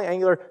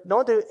Angular,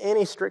 don't do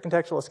any strict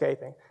contextual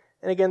escaping.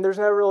 And again, there's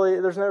no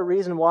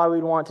reason why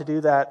we'd want to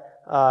do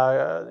that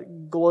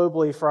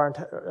globally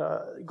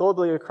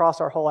globally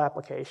across our whole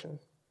application.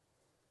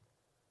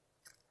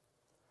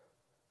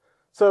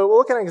 So we'll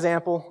look at an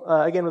example,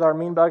 again, with our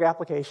mean bug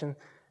application.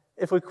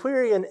 If we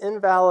query an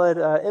invalid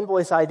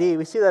invoice ID,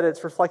 we see that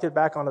it's reflected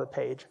back onto the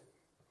page.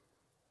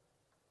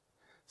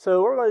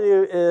 So what we're going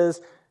to do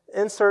is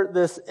insert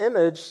this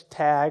image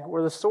tag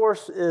where the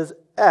source is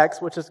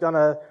X, which is going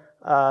to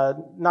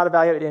not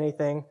evaluate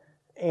anything,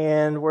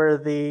 and where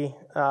the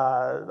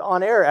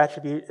on-error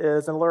attribute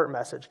is an alert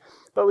message.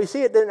 But we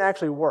see it didn't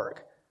actually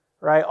work,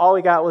 right? All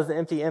we got was the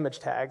empty image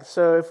tag.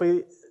 So if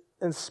we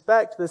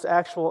inspect this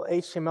actual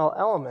HTML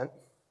element,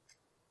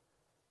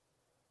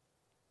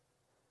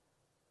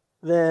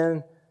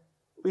 then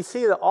we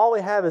see that all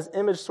we have is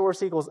image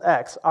source equals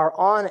X. Our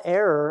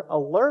on-error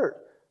alert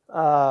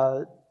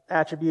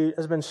attribute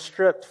has been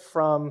stripped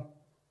from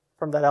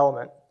that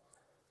element.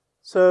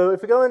 So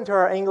if we go into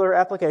our Angular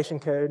application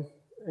code,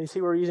 you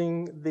see we're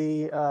using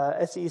the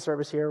SCE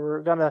service here.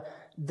 We're going to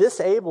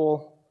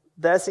disable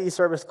the SCE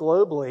service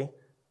globally.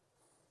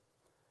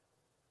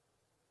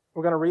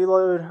 We're going to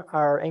reload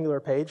our Angular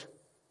page.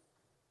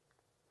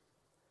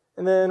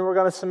 And then we're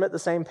going to submit the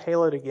same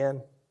payload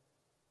again.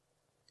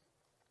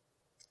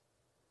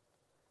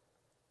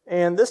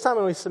 And this time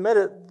when we submit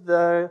it,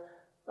 the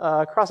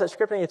cross-site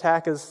scripting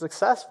attack is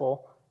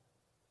successful.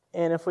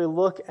 And if we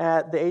look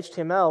at the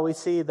HTML, we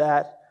see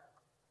that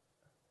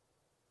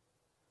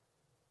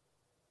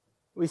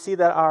we see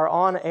that our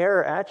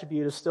on-error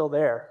attribute is still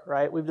there,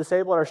 right? We've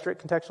disabled our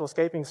strict contextual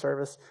escaping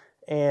service,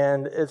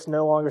 and it's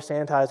no longer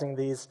sanitizing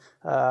these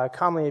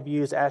commonly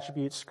abused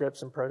attributes, script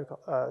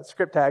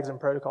tags, and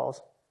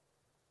protocols.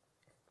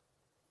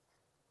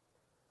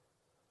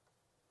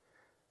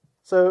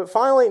 So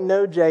finally,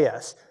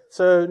 Node.js.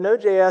 So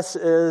Node.js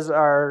is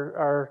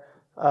our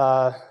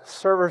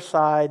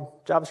server-side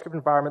JavaScript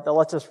environment that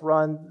lets us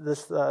run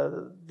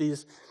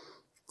this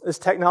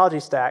technology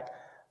stack.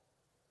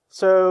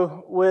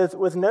 So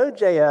with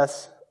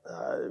Node.js,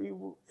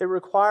 it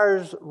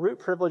requires root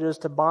privileges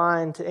to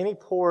bind to any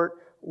port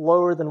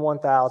lower than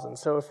 1,000.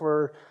 So if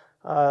we're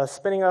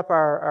spinning up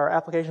our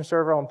application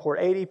server on port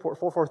 80, port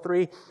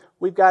 443,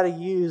 we've got to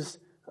use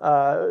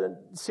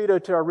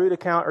sudo to our root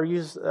account or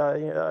use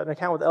an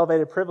account with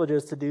elevated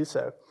privileges to do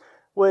so,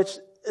 which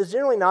is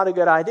generally not a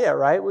good idea,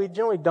 right? We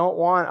generally don't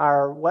want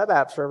our web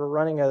app server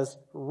running as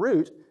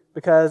root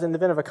because in the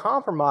event of a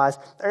compromise,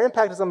 our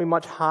impact is going to be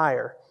much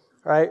higher,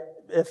 right?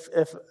 If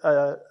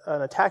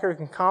an attacker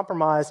can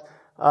compromise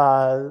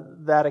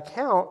that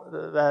account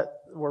that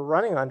we're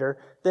running under,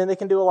 then they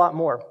can do a lot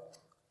more.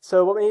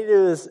 So what we need to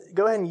do is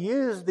go ahead and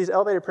use these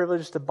elevated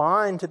privileges to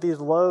bind to these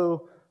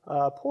low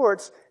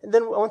ports, and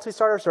then once we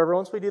start our server,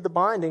 once we do the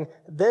binding,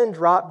 then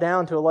drop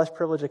down to a less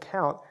privileged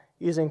account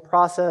using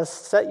process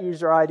set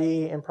user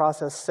ID and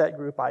process set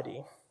group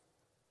ID.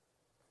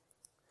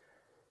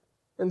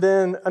 And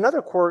then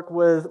another quirk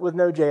with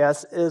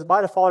Node.js is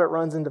by default it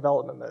runs in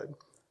development mode.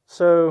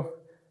 So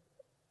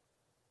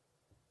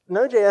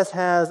Node.js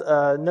has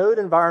a node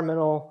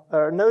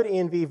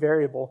env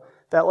variable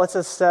that lets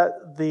us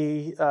set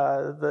the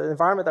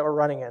environment that we're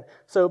running in.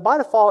 So by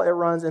default it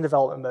runs in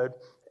development mode,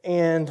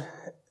 and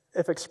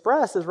if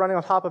Express is running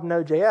on top of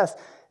Node.js,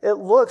 it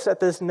looks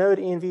at this node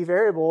env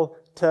variable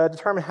to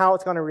determine how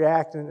it's going to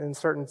react in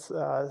certain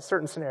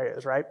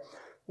scenarios, right?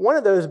 One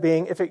of those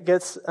being if it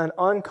gets an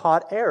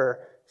uncaught error.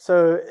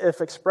 So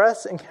if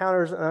Express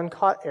encounters an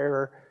uncaught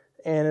error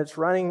and it's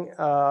running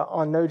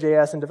on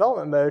Node.js in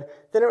development mode,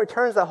 then it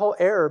returns that whole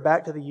error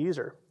back to the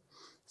user.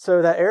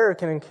 So that error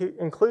can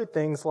include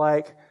things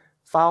like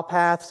file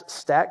paths,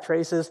 stack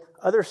traces,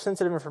 other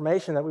sensitive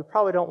information that we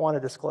probably don't want to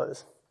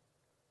disclose.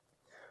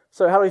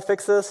 So how do we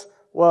fix this?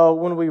 Well,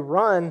 when we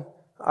run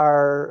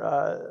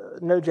our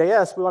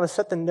Node.js, we want to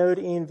set the node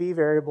env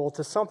variable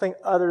to something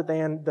other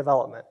than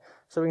development.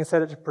 So we can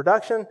set it to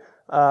production.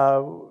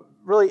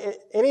 Really,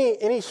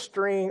 any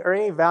string or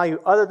any value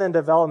other than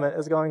development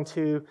is going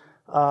to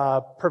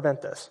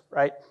prevent this,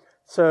 right?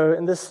 So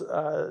in this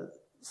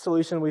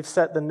solution, we've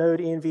set the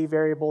node env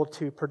variable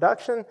to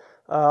production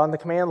on the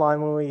command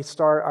line when we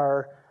start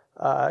our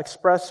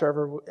Express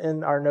server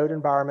in our node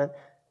environment.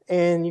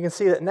 And you can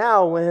see that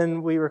now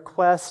when we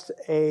request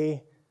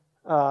a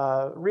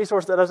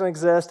resource that doesn't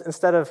exist,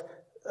 instead of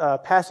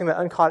passing the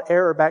uncaught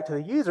error back to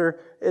the user,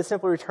 it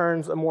simply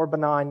returns a more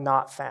benign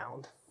not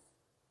found.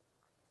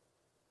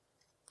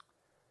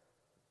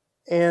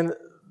 And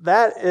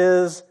that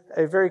is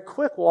a very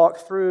quick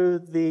walk through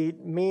the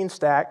mean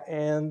stack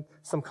and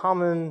some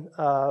common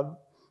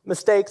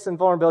mistakes and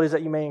vulnerabilities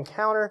that you may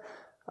encounter.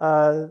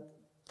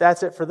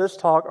 That's it for this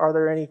talk. Are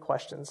there any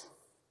questions?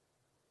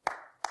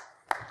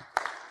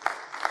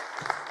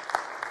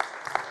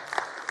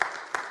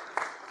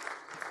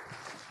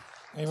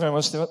 Thank you very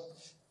much, Stuart.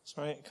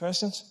 Sorry,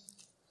 questions?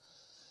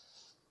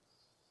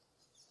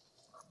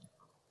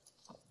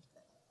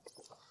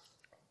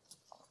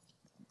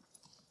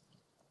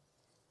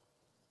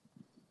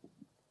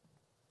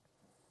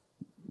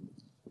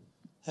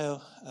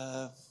 Hello.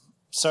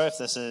 Sorry if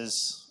this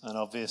is an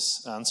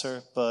obvious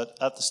answer, but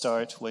at the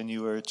start when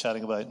you were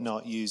chatting about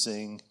not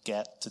using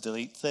get to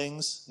delete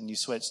things and you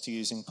switched to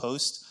using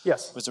post,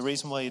 yes, was there a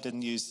reason why you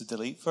didn't use the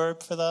delete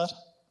verb for that?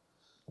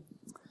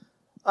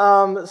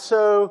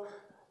 So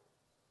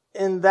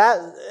in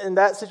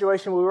that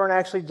situation, we weren't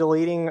actually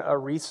deleting a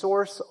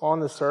resource on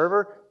the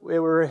server. We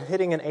were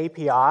hitting an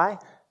API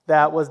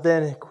that was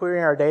then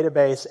querying our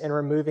database and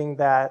removing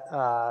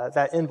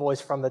that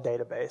invoice from the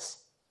database.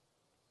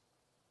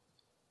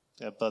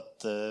 Yeah,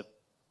 but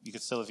you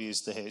could still have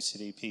used the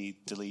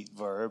HTTP delete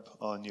verb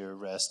on your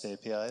REST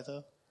API,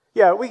 though.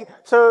 Yeah,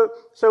 so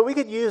we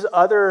could use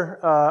other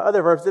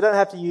verbs. They don't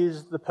have to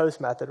use the post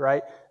method,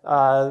 right?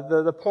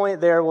 The point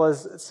there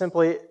was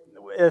simply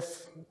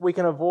if we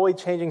can avoid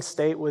changing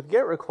state with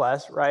GET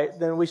requests, right?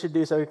 Then we should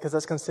do so because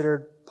that's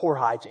considered poor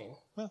hygiene.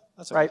 Well,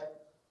 that's right.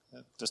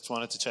 Just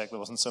wanted to check there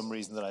wasn't some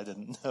reason that I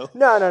didn't know.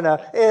 No.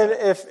 And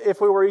if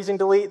we were using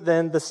delete,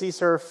 then the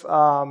CSRF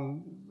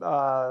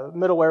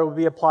middleware would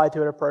be applied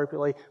to it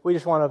appropriately. We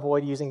just want to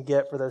avoid using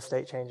GET for those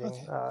state changing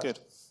good.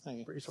 Thank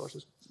you.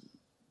 Resources.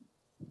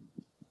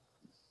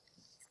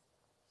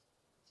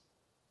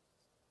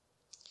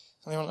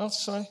 Anyone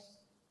else? Sorry.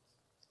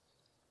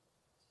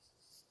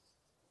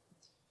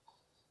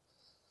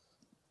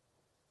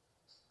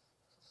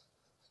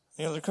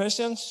 Any other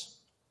questions?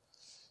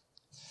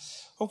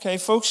 Okay,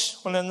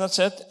 folks, well then that's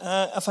it.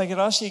 If I could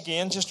ask you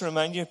again, just to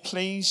remind you,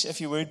 please,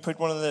 if you would, put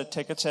one of the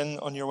tickets in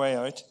on your way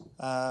out.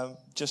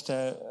 Just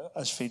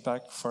as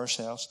feedback for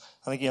ourselves.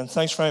 And again,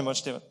 thanks very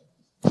much, David.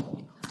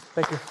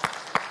 Thank you.